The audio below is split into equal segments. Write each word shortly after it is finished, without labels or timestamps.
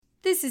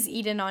This is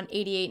Eden on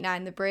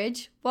 88.9 The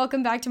Bridge.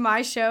 Welcome back to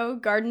my show,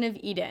 Garden of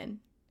Eden.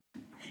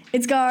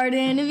 It's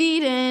Garden of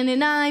Eden,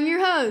 and I'm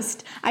your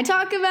host. I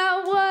talk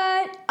about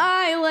what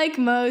I like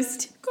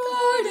most.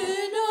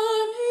 Garden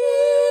of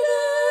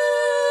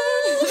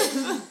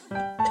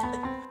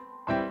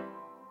Eden.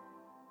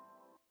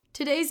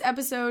 Today's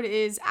episode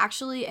is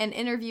actually an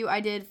interview I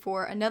did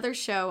for another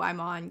show I'm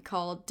on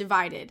called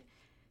Divided.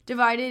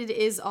 Divided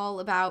is all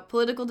about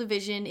political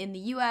division in the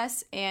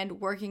U.S. and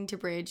working to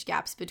bridge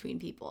gaps between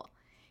people.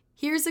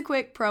 Here's a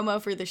quick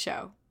promo for the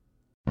show.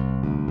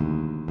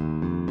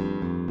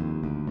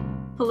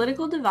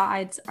 Political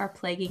divides are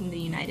plaguing the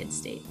United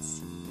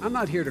States. I'm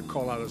not here to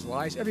call out his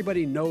lies.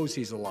 Everybody knows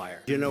he's a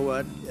liar. You know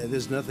what?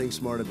 There's nothing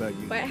smart about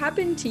you. What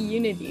happened to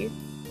unity?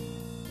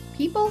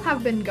 People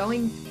have been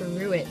going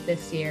through it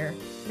this year.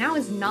 Now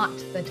is not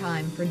the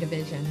time for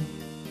division.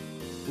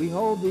 We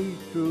hold these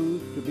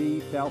truths to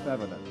be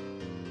self-evident,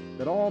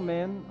 that all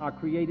men are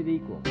created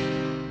equal,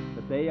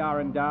 that they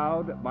are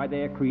endowed by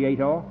their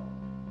Creator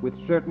with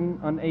certain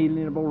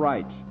unalienable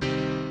rights,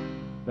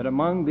 that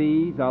among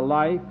these are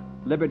life,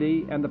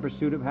 liberty, and the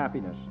pursuit of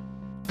happiness.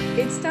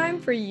 It's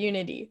time for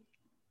unity.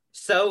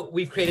 So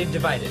we've created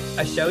Divided,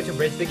 a show to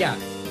bridge the gap.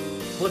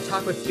 We'll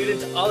talk with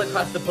students all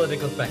across the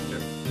political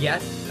spectrum.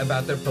 Yes,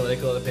 about their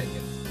political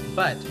opinions,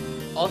 but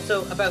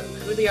also about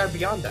who they are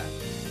beyond that.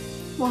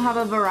 We'll have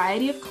a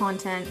variety of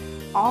content,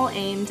 all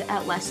aimed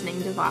at lessening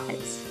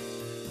divides.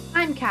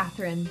 I'm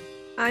Catherine.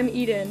 I'm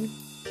Eden.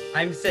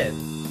 I'm Sid.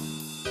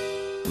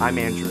 I'm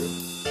Andrew.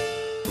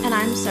 And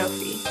I'm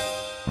Sophie.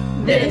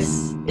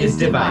 This is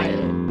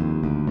Divided.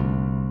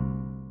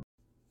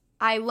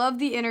 I love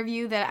the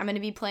interview that I'm going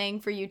to be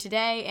playing for you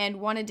today and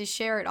wanted to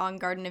share it on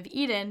Garden of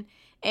Eden,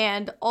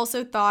 and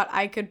also thought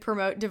I could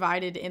promote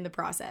Divided in the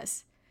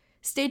process.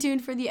 Stay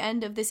tuned for the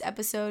end of this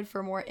episode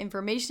for more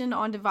information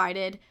on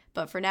Divided,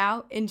 but for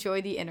now,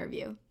 enjoy the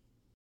interview.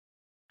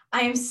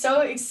 I am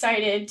so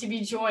excited to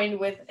be joined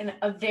with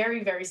a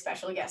very, very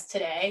special guest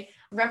today,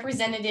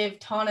 Representative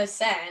Tana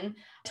Senn.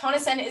 Tana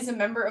Senn is a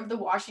member of the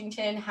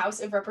Washington House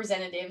of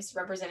Representatives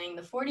representing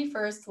the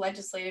 41st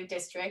Legislative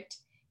District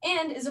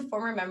and is a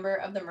former member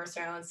of the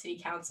Mercer Island City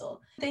Council.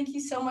 Thank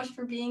you so much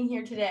for being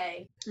here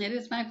today. It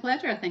is my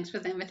pleasure. Thanks for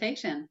the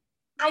invitation.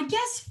 I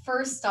guess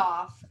first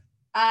off,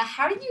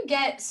 how did you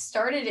get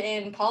started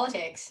in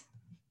politics?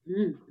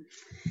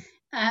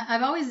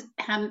 I've always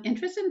had an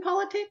interest in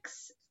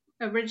politics,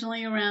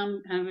 originally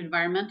around kind of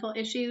environmental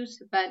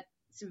issues, but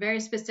very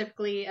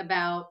specifically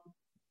about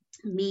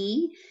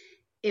me.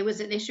 It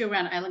was an issue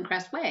around Island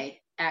Crest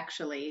Way,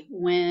 actually,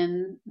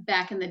 when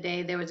back in the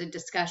day there was a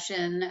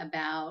discussion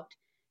about,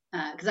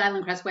 because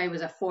Island Crest Way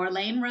was a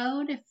 4-lane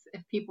road,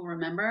 if people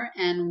remember,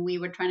 and we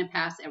were trying to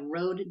pass a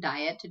road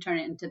diet to turn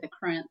it into the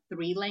current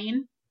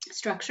 3-lane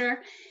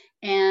structure.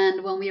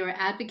 And when we were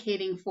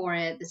advocating for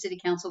it, the city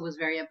council was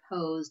very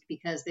opposed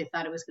because they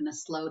thought it was going to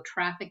slow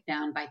traffic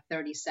down by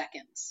 30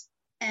 seconds.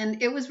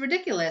 And it was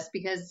ridiculous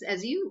because,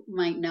 as you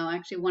might know,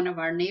 actually one of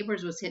our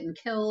neighbors was hit and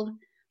killed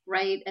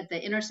right at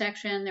the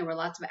intersection. There were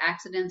lots of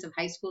accidents of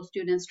high school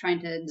students trying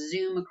to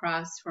zoom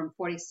across from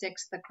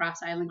 46th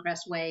across Island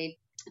Crest Way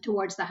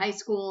towards the high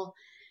school.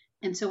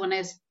 And so when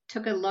I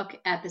took a look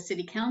at the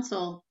city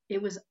council, it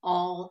was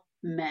all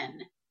men.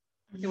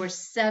 There were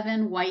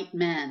 7 white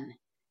men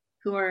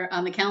who were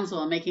on the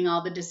council and making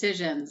all the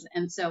decisions.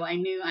 And so I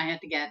knew I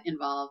had to get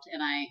involved,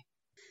 and I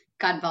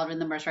got involved in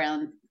the Mercer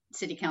Island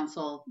City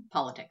Council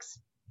politics.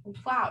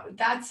 Wow,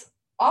 that's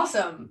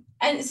awesome.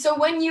 And so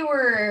when you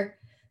were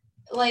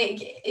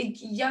like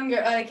younger,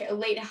 like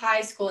late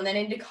high school and then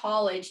into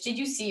college, did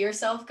you see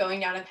yourself going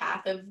down a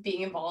path of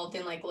being involved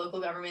in like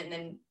local government and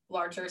then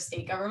larger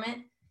state government?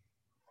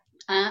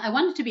 I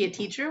wanted to be a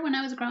teacher when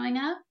I was growing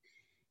up.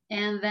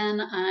 And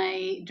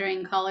then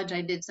during college,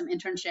 I did some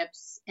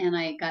internships and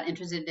I got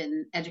interested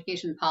in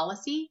education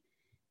policy.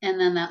 And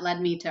then that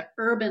led me to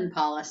urban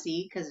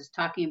policy because it's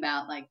talking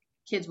about like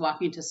kids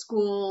walking to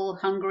school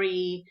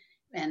hungry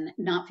and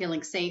not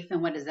feeling safe.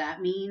 And what does that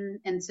mean?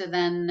 And so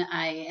then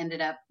I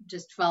ended up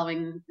just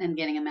following and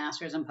getting a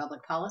master's in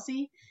public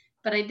policy.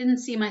 But I didn't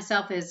see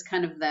myself as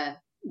kind of the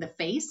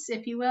face,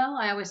 if you will.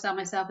 I always saw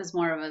myself as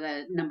more of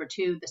the number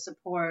 2, the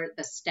support,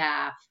 the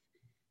staff,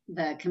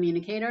 the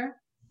communicator.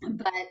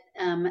 But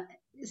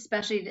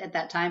especially at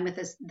that time with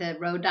the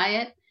road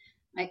diet,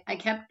 I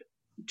kept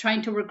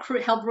trying to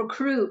help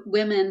recruit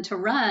women to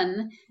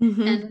run.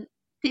 Mm-hmm. And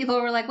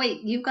people were like,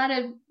 wait, you've got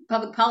a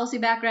public policy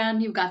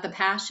background, you've got the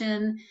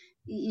passion,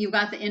 you've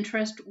got the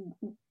interest,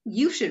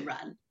 you should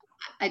run.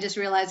 I just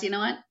realized, you know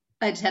what?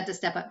 I just had to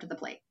step up to the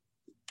plate.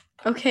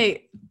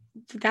 Okay.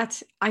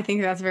 I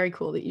think that's very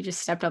cool that you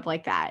just stepped up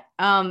like that.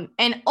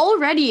 And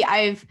already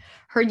I've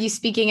heard you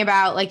speaking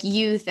about like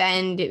youth,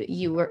 and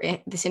you were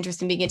this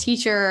interest in being a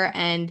teacher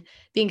and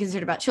being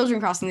concerned about children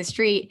crossing the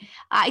street.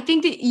 I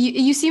think that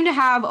you seem to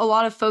have a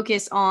lot of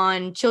focus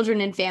on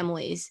children and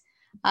families.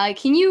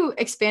 Can you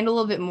expand a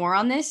little bit more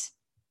on this?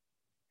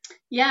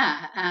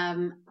 Yeah,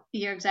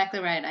 you're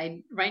exactly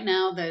right. Right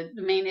now, the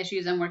main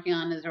issues I'm working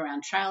on is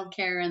around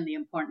childcare and the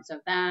importance of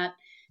that.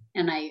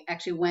 And I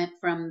actually went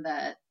from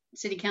the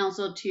city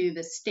council to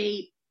the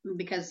state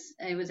because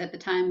it was at the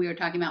time we were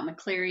talking about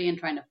McCleary and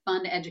trying to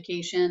fund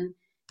education. And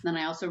then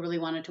I also really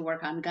wanted to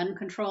work on gun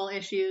control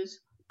issues.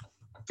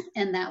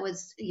 And that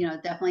was,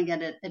 definitely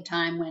at a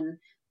time when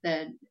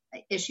the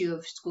issue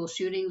of school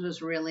shootings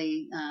was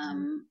really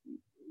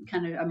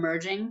kind of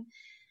emerging.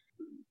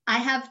 I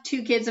have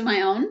 2 kids of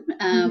my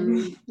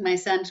own. My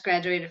son's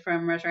graduated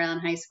from Mercer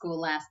Island High School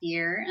last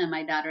year, and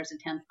my daughter's a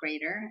 10th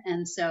grader.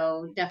 And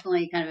so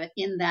definitely kind of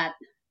in that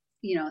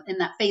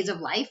phase of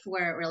life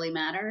where it really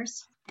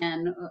matters.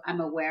 And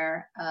I'm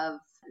aware of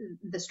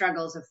the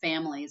struggles of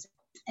families.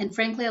 And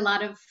frankly, a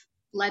lot of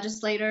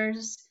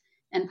legislators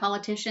and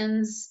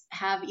politicians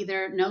have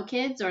either no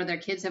kids or their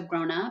kids have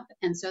grown up.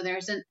 And so there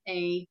isn't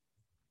a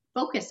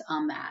focus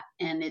on that.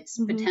 And it's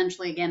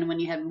potentially, again, when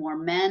you had more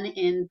men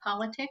in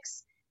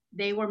politics,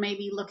 they were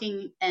maybe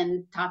looking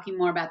and talking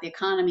more about the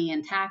economy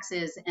and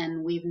taxes,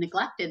 and we've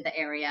neglected the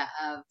area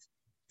of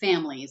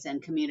families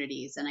and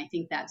communities. And I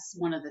think that's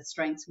one of the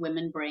strengths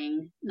women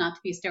bring, not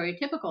to be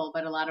stereotypical,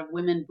 but a lot of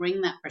women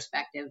bring that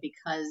perspective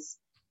because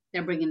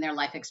they're bringing their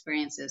life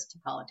experiences to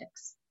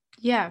politics.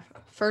 Yeah,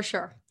 for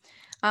sure.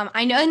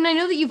 I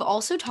know that you've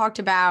also talked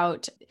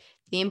about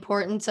the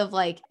importance of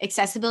like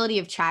accessibility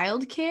of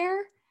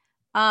childcare.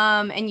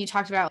 And you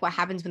talked about what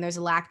happens when there's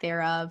a lack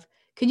thereof.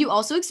 Could you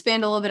also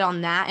expand a little bit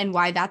on that and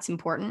why that's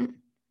important?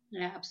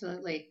 Yeah,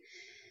 absolutely.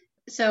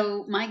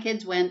 So my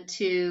kids went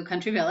to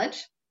Country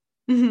Village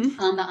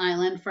on the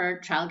island for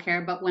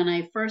childcare. But when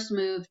I first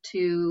moved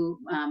to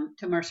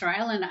Mercer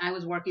Island, I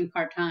was working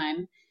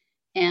part-time,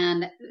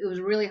 and it was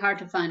really hard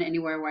to find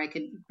anywhere where I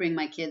could bring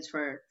my kids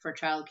for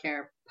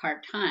childcare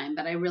part-time,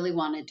 but I really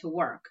wanted to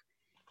work.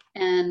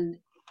 And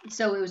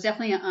so it was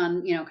definitely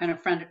on, kind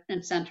of front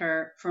and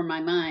center for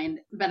my mind,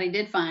 but I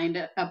did find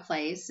a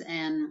place,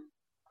 and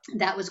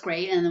that was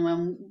great. And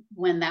then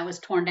when that was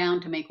torn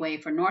down to make way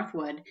for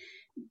Northwood,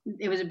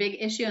 it was a big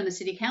issue in the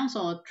city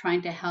council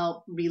trying to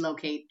help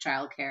relocate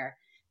childcare.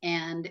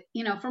 And,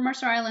 for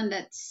Mercer Island,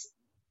 that's,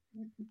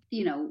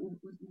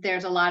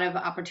 there's a lot of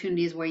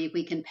opportunities where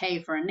we can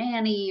pay for a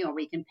nanny or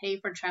we can pay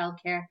for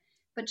childcare,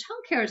 but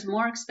childcare is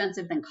more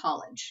expensive than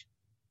college.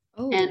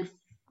 Oh, and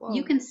whoa.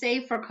 You can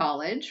save for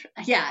college.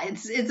 Yeah,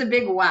 it's a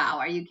big wow.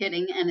 Are you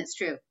kidding? And it's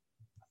true.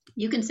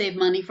 You can save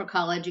money for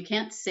college. You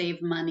can't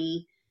save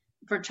money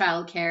for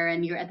childcare,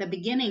 and you're at the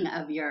beginning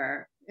of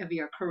your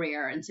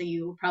career, and so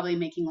you're probably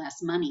making less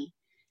money.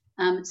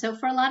 So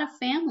for a lot of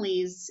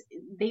families,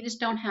 they just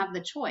don't have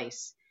the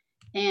choice.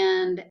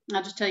 And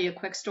I'll just tell you a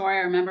quick story.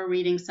 I remember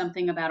reading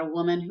something about a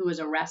woman who was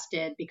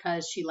arrested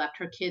because she left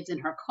her kids in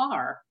her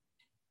car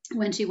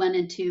when she went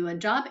into a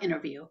job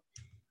interview.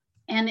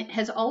 And it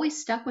has always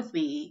stuck with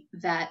me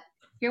that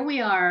here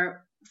we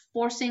are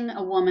forcing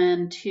a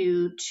woman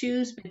to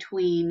choose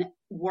between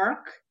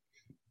work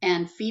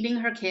and feeding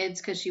her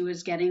kids because she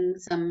was getting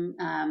some,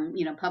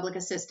 public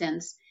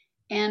assistance.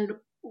 And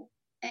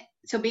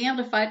so being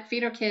able to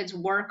feed her kids,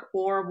 work,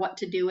 or what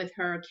to do with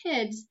her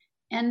kids.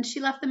 And she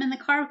left them in the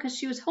car because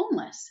she was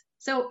homeless.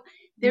 So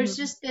there's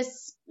just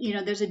this,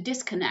 there's a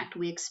disconnect.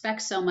 We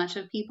expect so much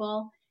of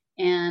people,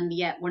 and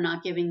yet we're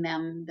not giving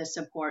them the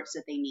supports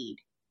that they need.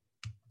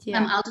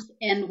 Yeah. I'll just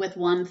end with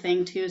one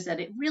thing too, is that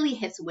it really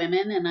hits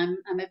women. And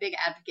I'm a big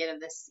advocate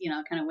of this,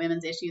 kind of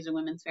women's issues and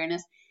women's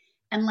fairness.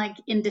 And like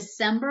in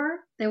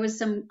December, there was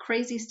some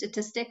crazy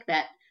statistic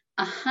that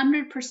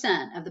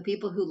 100% of the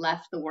people who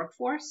left the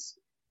workforce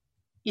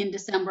in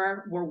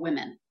December were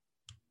women.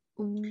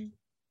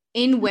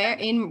 In where?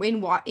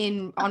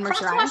 On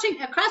Mercer Island?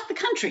 Across the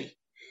country.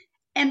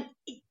 And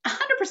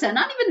 100%,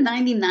 not even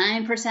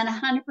 99%,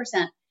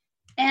 100%.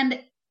 And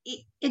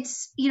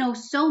it's,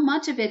 so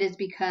much of it is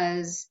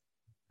because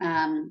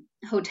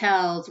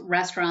hotels,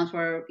 restaurants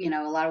where,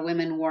 a lot of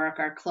women work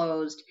are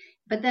closed.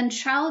 But then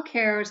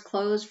childcare is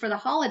closed for the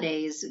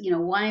holidays.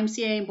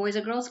 YMCA and Boys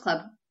and Girls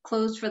Club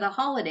closed for the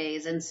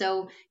holidays. And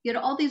so you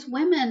had all these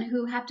women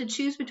who have to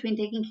choose between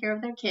taking care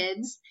of their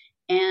kids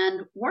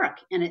and work.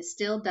 And it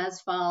still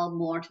does fall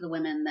more to the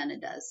women than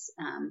it does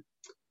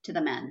to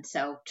the men.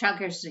 So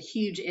childcare is a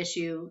huge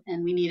issue,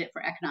 and we need it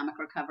for economic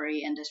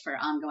recovery and just for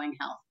ongoing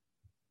health.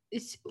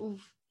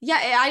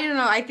 I don't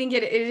know. I think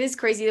it is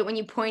crazy that when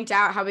you point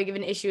out how big of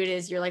an issue it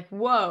is, you're like,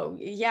 whoa,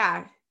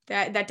 yeah,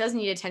 that does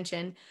need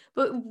attention.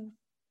 But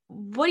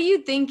what do you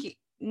think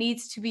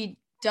needs to be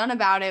done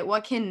about it?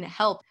 What can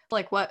help?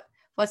 Like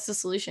what's the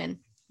solution?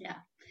 Yeah.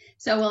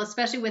 So, well,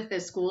 especially with the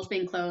schools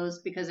being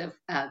closed because of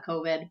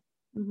COVID,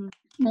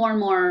 more and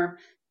more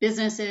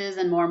businesses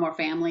and more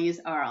families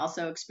are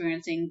also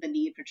experiencing the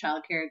need for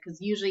childcare, because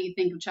usually you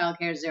think of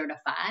childcare 0 to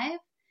 5,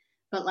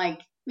 but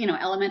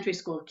elementary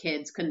school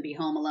kids couldn't be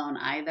home alone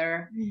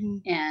either.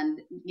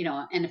 And,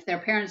 and if their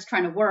parents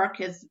trying to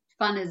work, as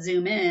fun as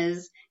Zoom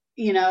is,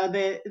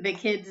 the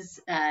kids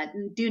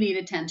do need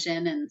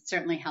attention and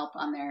certainly help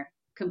on their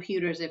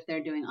computers if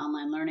they're doing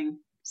online learning.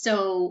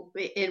 So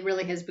it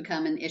really has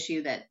become an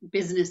issue that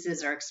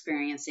businesses are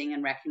experiencing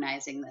and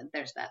recognizing that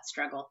there's that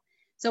struggle.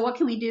 So what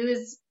can we do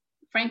is,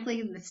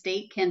 frankly, the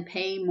state can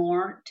pay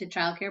more to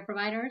childcare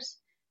providers.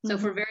 So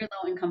for very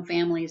low income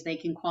families, they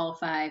can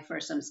qualify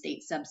for some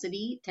state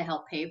subsidy to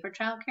help pay for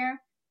childcare,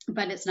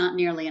 but it's not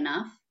nearly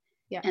enough.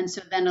 Yeah. And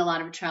so then a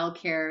lot of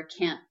childcare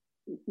can't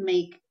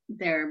make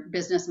their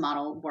business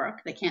model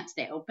work. They can't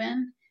stay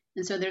open.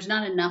 And so there's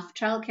not enough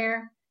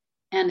childcare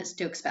and it's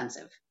too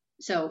expensive.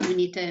 So we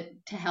need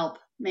to help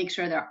make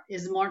sure there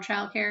is more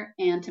childcare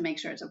and to make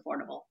sure it's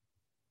affordable.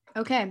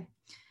 Okay.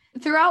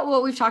 Throughout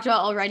what we've talked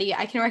about already,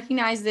 I can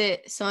recognize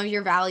that some of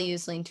your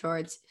values lean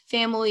towards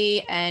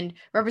family and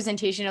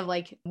representation of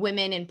like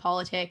women in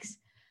politics.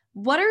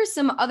 What are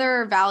some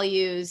other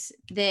values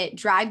that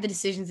drive the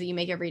decisions that you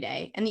make every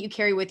day and that you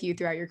carry with you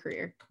throughout your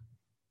career?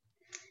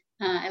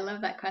 I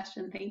love that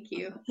question. Thank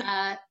you.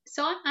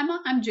 So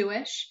I'm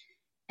Jewish,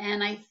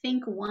 and I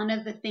think one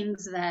of the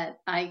things that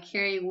I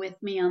carry with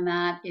me on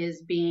that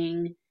is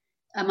being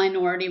a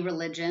minority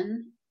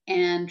religion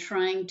and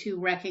trying to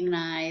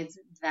recognize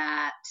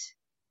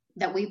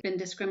that we've been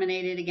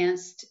discriminated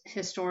against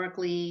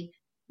historically,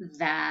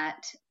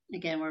 that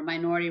again, we're a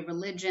minority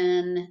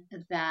religion,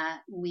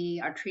 that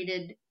we are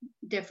treated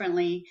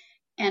differently,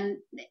 and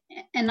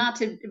not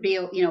to be,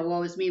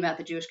 woe is me about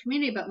the Jewish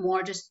community, but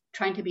more just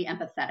trying to be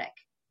empathetic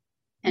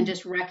and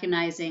just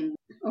recognizing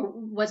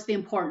what's the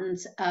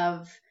importance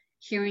of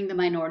hearing the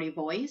minority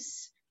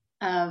voice,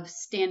 of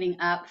standing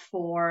up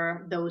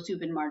for those who've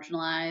been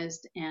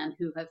marginalized and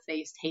who have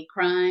faced hate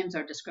crimes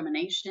or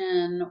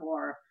discrimination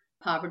or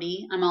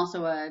poverty. I'm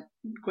also a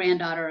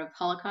granddaughter of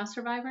Holocaust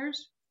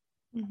survivors.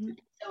 Mm-hmm.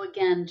 So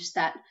again, just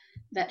that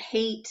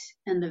hate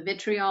and the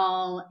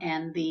vitriol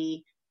and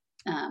the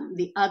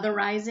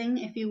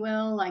otherizing, if you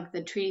will, like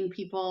the treating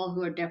people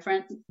who are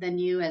different than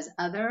you as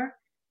other,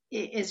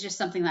 is just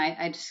something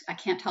that I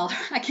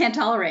can't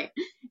tolerate.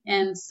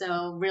 And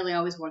so really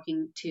always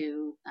working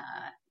to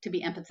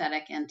be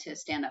empathetic and to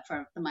stand up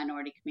for the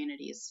minority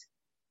communities.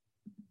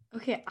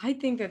 Okay, I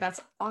think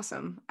that's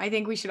awesome. I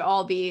think we should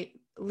all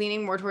be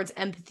leaning more towards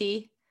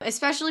empathy,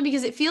 especially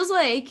because it feels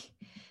like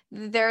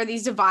there are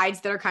these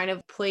divides that are kind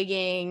of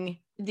plaguing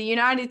the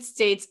United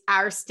States,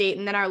 our state,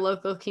 and then our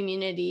local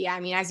community. I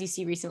mean, as you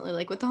see recently,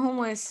 like with the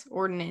homeless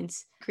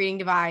ordinance, creating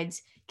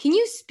divides. Can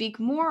you speak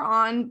more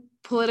on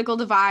political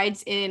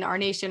divides in our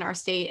nation, our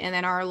state, and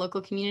then our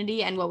local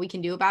community and what we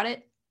can do about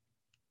it?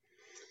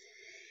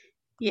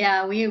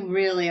 Yeah, we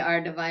really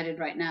are divided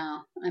right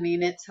now. I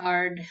mean, it's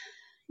hard,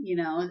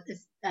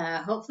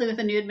 hopefully with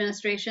a new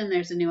administration,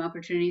 there's a new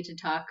opportunity to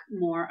talk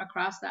more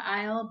across the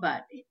aisle,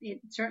 but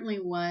it certainly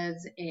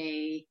was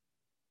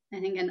I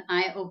think an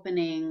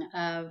eye-opening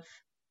of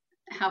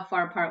how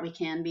far apart we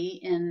can be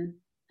in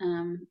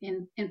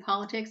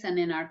politics and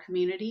in our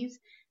communities.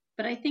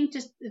 But I think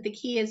just the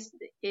key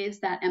is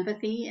that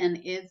empathy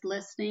and is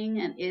listening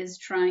and is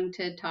trying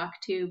to talk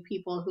to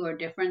people who are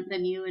different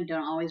than you and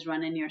don't always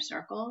run in your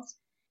circles.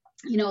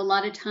 A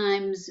lot of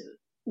times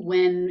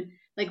when,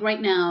 like right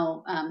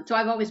now, so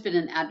I've always been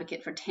an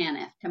advocate for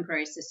TANF,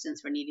 temporary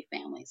assistance for needy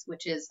families,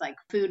 which is like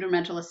food or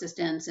mental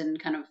assistance and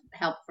kind of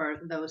help for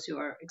those who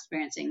are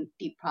experiencing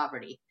deep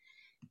poverty.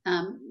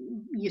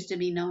 Used to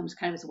be known as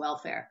kind of as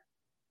welfare.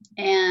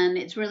 And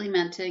it's really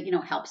meant to,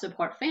 help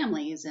support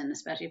families and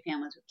especially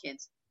families with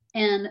kids.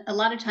 And a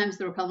lot of times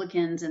the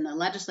Republicans in the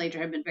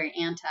legislature have been very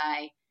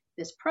anti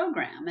this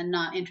program and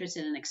not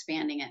interested in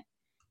expanding it.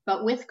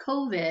 But with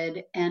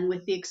COVID and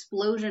with the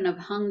explosion of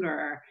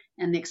hunger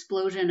and the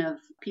explosion of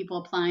people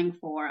applying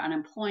for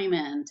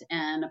unemployment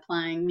and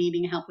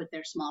needing help with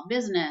their small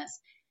business,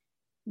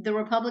 the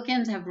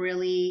Republicans have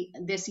really,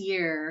 this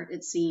year,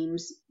 it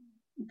seems,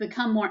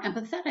 become more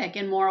empathetic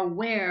and more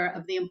aware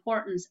of the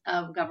importance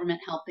of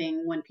government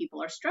helping when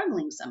people are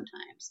struggling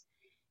sometimes.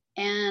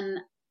 And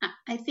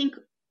I think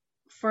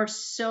for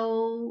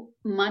so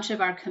much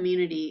of our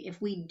community, if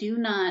we do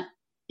not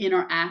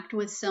interact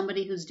with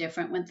somebody who's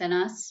different than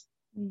us,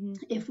 mm-hmm.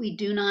 if we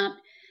do not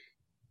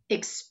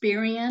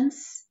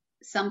experience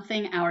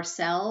something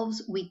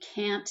ourselves, we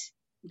can't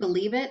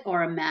believe it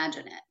or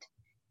imagine it.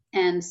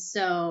 And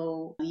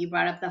so you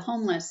brought up the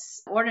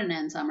homeless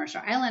ordinance on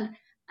Mercer Island.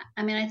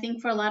 I mean, I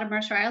think for a lot of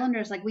Mercer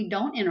Islanders, like we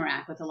don't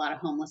interact with a lot of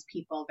homeless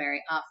people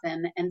very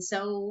often. And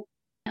so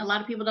a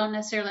lot of people don't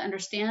necessarily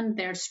understand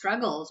their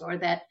struggles or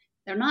that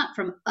they're not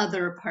from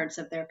other parts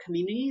of their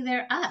community.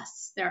 They're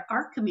us. They're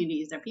our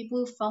communities. They're people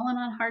who've fallen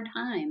on hard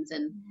times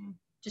and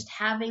just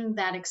having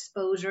that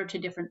exposure to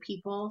different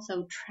people.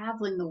 So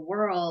traveling the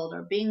world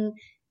or being,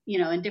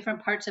 in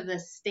different parts of the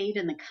state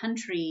and the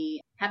country,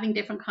 having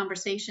different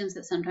conversations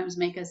that sometimes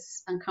make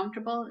us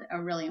uncomfortable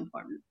are really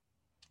important.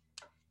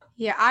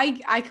 Yeah,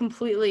 I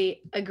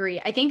completely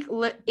agree. I think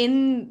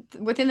within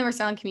the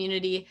Mercer Island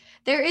community,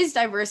 there is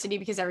diversity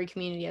because every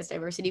community has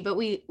diversity, but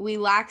we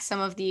lack some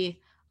of the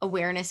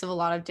awareness of a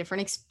lot of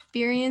different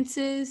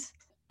experiences.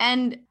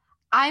 And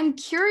I'm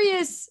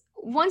curious,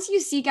 once you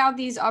seek out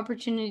these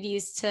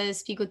opportunities to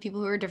speak with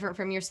people who are different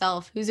from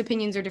yourself, whose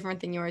opinions are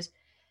different than yours,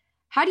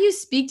 how do you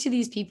speak to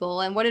these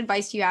people and what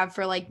advice do you have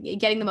for like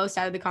getting the most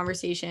out of the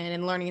conversation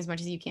and learning as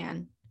much as you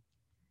can?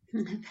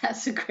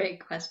 That's a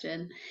great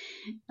question.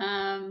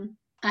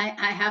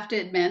 I have to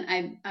admit,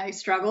 I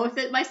struggle with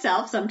it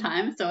myself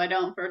sometimes. So I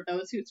don't, for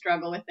those who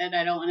struggle with it,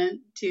 I don't want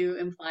to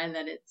imply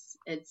that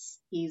it's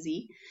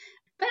easy.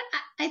 But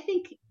I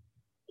think,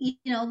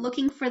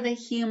 looking for the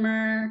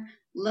humor,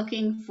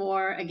 looking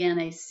for, again,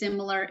 a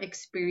similar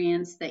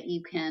experience that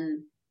you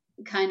can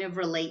kind of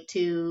relate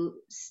to,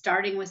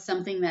 starting with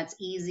something that's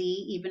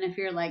easy, even if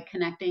you're like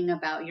connecting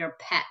about your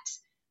pet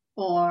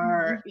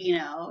or,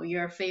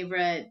 your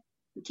favorite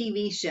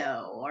TV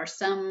show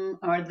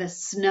or the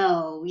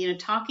snow,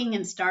 talking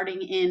and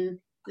starting in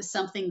to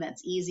something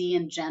that's easy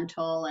and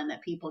gentle and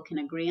that people can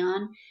agree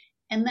on.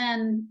 And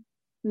then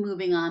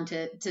moving on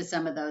to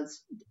some of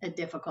those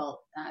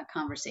difficult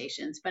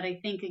conversations. But I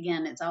think,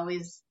 again, it's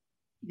always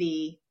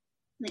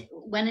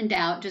when in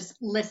doubt, just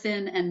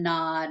listen and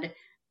nod,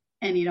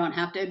 and you don't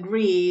have to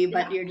agree,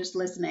 but you're just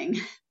listening.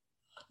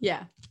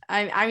 Yeah.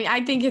 I mean,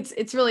 I think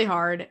it's really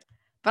hard,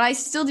 but I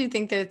still do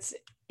think that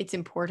it's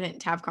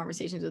important to have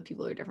conversations with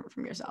people who are different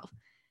from yourself.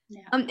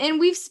 Yeah. And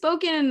we've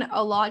spoken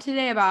a lot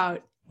today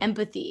about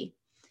empathy.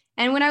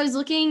 And when I was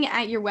looking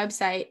at your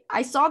website,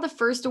 I saw the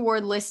first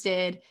award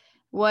listed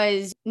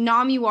was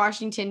NAMI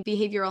Washington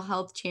Behavioral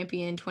Health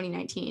Champion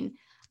 2019.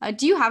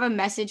 Do you have a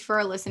message for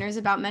our listeners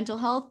about mental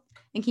health?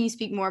 And can you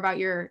speak more about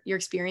your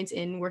experience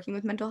in working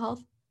with mental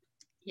health?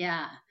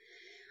 Yeah.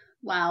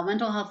 Wow.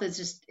 Mental health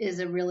is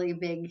a really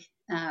big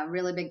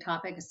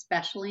topic,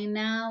 especially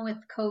now with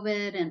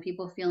COVID and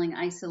people feeling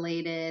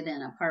isolated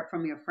and apart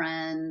from your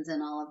friends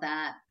and all of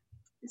that.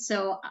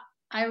 So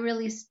I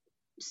really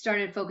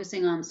started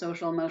focusing on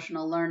social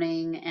emotional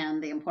learning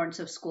and the importance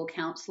of school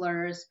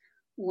counselors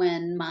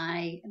when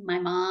my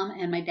mom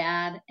and my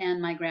dad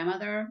and my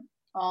grandmother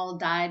all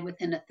died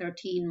within a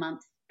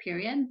 13-month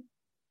period.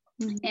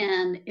 Mm-hmm.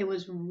 And it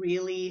was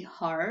really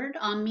hard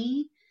on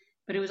me,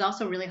 but it was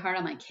also really hard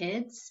on my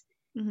kids.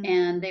 Mm-hmm.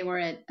 And they were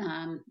in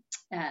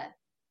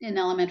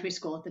elementary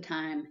school at the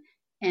time.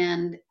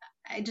 And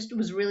I just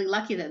was really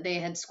lucky that they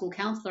had school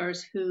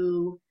counselors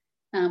who,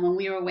 when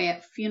we were away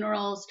at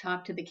funerals,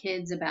 talked to the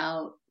kids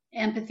about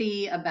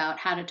empathy, about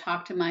how to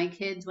talk to my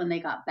kids when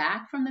they got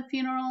back from the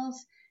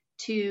funerals,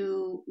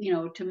 to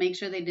make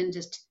sure they didn't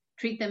just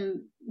treat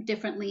them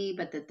differently,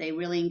 but that they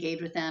really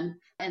engaged with them.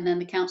 And then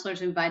the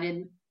counselors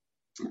invited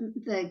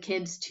the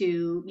kids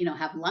to,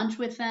 have lunch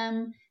with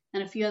them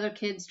and a few other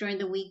kids during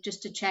the week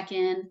just to check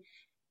in.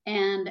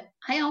 And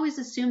I always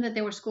assumed that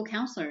there were school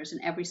counselors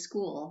in every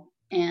school,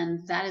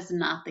 and that is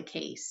not the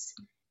case.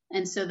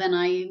 And so then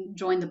I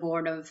joined the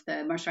board of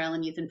the Mercer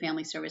Island Youth and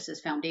Family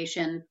Services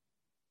Foundation,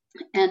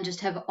 and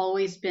just have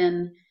always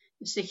been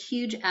just a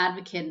huge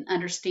advocate in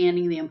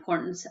understanding the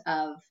importance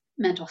of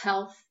mental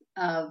health,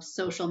 of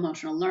social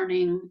emotional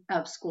learning,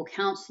 of school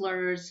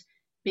counselors,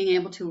 being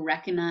able to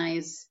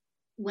recognize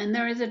when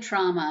there is a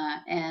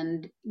trauma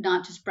and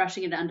not just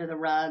brushing it under the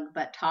rug,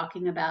 but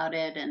talking about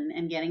it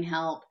and getting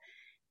help.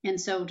 And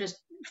so just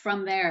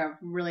from there,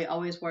 really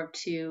always work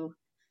to,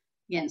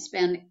 again,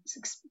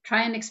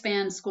 try and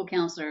expand school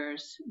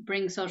counselors,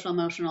 bring social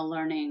emotional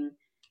learning.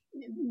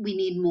 We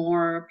need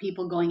more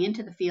people going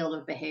into the field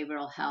of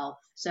behavioral health.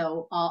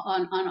 So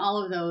on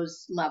all of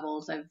those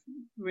levels, I've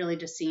really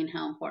just seen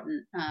how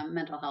important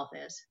mental health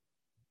is.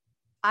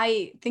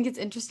 I think it's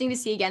interesting to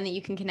see, again, that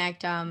you can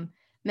connect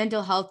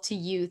mental health to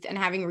youth and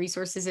having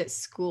resources at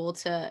school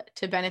to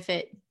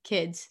benefit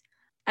kids.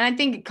 And I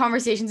think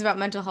conversations about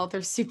mental health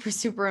are super,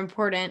 super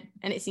important.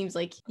 And it seems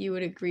like you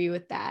would agree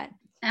with that.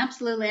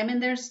 Absolutely. I mean,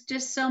 there's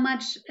just so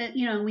much,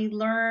 we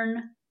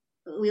learn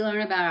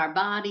about our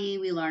body.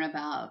 We learn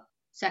about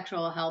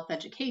sexual health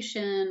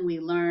education. We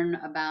learn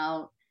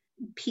about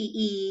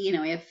PE,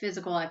 we have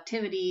physical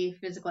activity,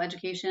 physical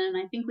education. And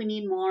I think we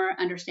need more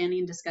understanding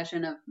and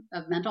discussion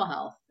of mental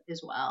health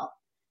as well.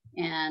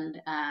 And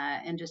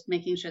just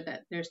making sure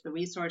that there's the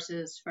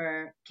resources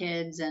for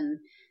kids. And,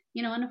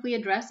 and if we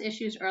address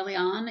issues early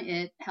on,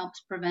 it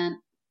helps prevent,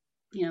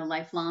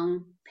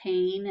 lifelong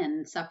pain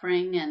and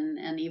suffering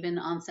and even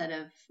onset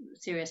of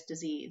serious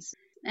disease,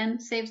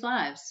 and saves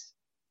lives,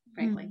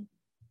 frankly.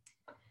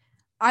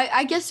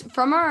 I guess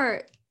from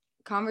our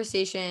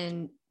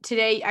conversation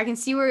today, I can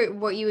see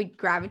what you would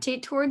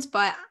gravitate towards,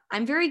 but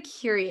I'm very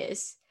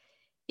curious.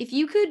 If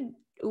you could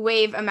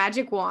wave a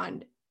magic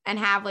wand and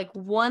have like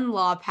one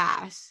law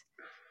pass,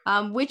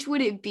 which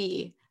would it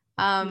be?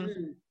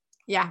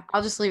 Yeah,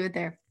 I'll just leave it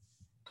there.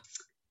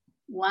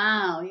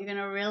 Wow, you're going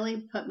to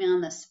really put me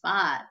on the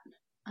spot.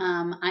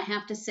 I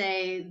have to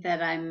say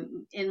that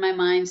I'm in my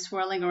mind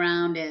swirling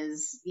around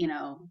is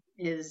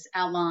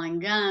outlawing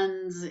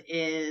guns,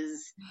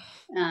 is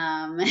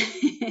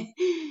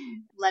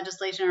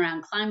legislation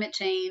around climate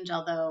change,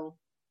 although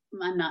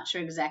I'm not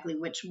sure exactly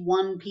which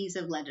one piece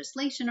of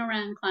legislation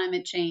around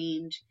climate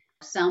change.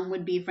 Some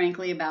would be,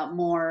 frankly, about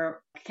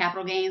more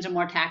capital gains or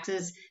more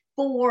taxes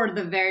for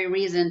the very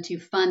reason to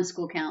fund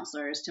school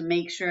counselors, to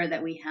make sure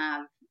that we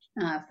have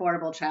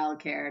affordable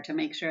childcare, to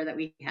make sure that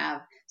we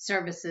have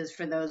services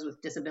for those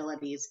with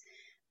disabilities.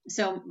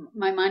 So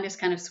my mind is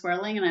kind of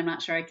swirling, and I'm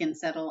not sure I can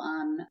settle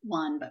on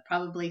one, but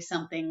probably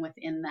something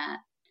within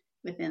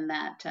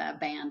that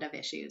band of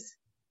issues.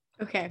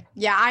 Okay.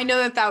 Yeah, I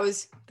know that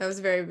was a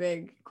very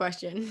big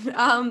question.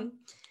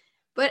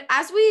 But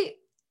as we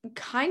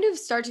kind of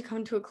start to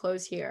come to a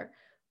close here,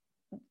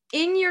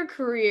 in your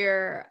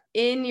career,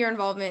 in your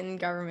involvement in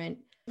government,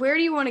 where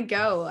do you want to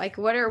go? Like,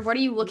 what are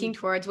you looking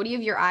towards? What do you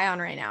have your eye on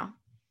right now?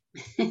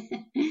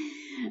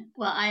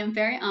 Well, I am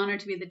very honored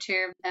to be the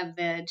chair of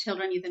the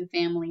Children, Youth, and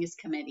Families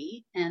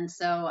Committee. And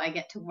so I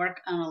get to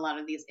work on a lot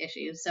of these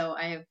issues. So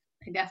I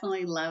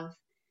definitely love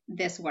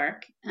this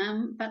work.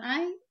 But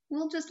I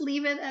will just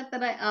leave it at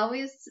that. I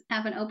always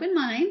have an open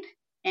mind.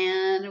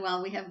 And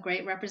while we have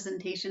great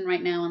representation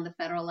right now on the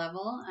federal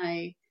level,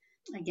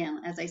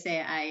 again, as I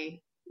say,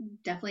 I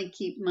definitely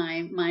keep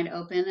my mind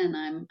open,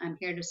 and I'm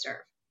here to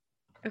serve.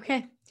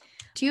 Okay.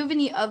 Do you have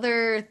any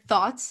other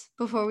thoughts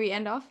before we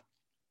end off?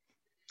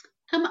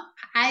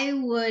 I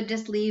would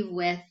just leave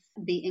with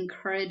the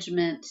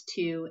encouragement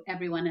to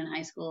everyone in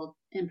high school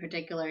in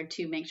particular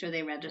to make sure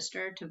they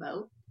register to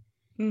vote.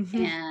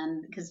 Mm-hmm.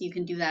 And because you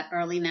can do that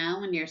early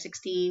now when you're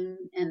 16,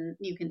 and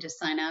you can just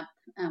sign up.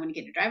 When you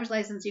get your driver's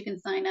license, you can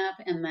sign up,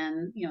 and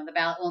then, the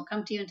ballot won't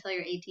come to you until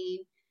you're 18.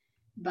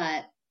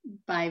 But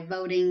by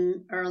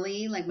voting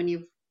early, like when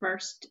you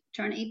first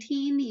turn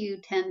 18, you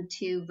tend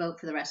to vote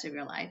for the rest of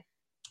your life.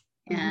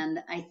 Mm-hmm. And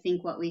I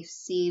think what we've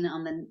seen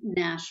on the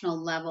national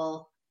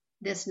level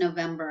this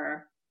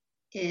November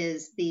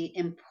is the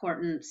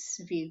importance,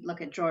 if you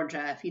look at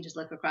Georgia, if you just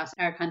look across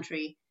our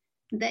country,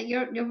 that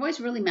your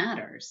voice really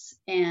matters.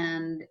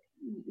 And,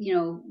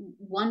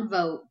 one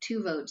vote,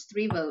 2 votes,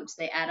 3 votes,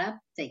 they add up,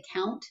 they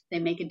count, they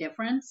make a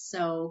difference.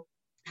 So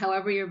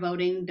however you're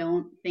voting,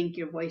 don't think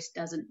your voice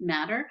doesn't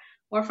matter.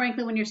 Or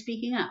frankly, when you're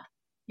speaking up,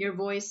 your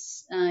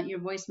voice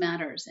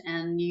matters.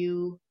 And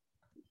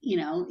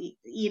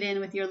Eden,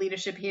 with your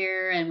leadership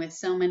here and with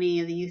so many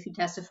of the youth who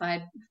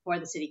testified before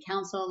the city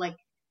council, like,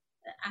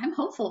 I'm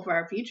hopeful for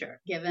our future,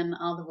 given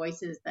all the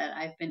voices that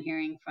I've been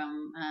hearing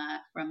from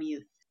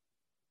youth.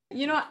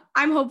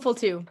 I'm hopeful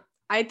too.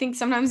 I think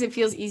sometimes it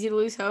feels easy to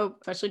lose hope,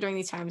 especially during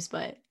these times,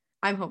 but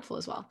I'm hopeful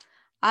as well.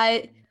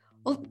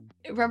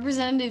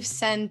 Representative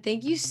Sen,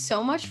 thank you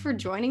so much for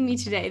joining me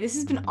today. This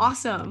has been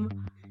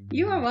awesome.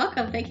 You are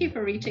welcome. Thank you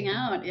for reaching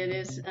out. It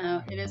is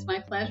my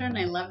pleasure, and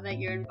I love that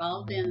you're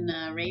involved in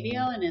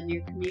radio and in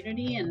your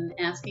community and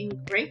asking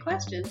great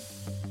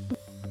questions.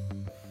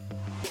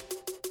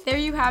 There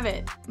you have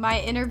it, my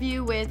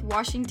interview with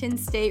Washington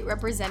State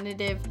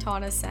Representative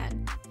Tawna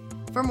Sen.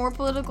 For more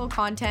political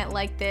content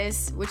like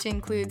this, which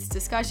includes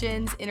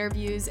discussions,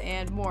 interviews,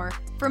 and more,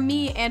 from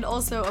me and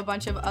also a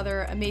bunch of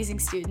other amazing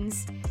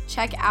students,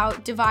 check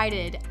out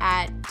Divided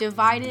at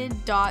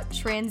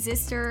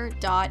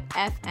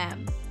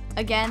divided.transistor.fm.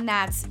 Again,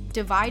 that's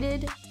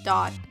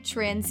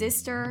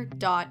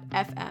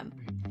divided.transistor.fm.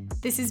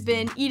 This has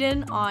been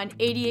Eden on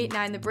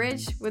 88.9 The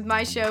Bridge with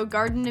my show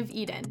Garden of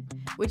Eden,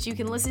 which you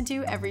can listen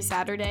to every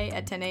Saturday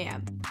at 10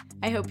 a.m.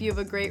 I hope you have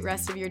a great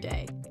rest of your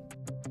day.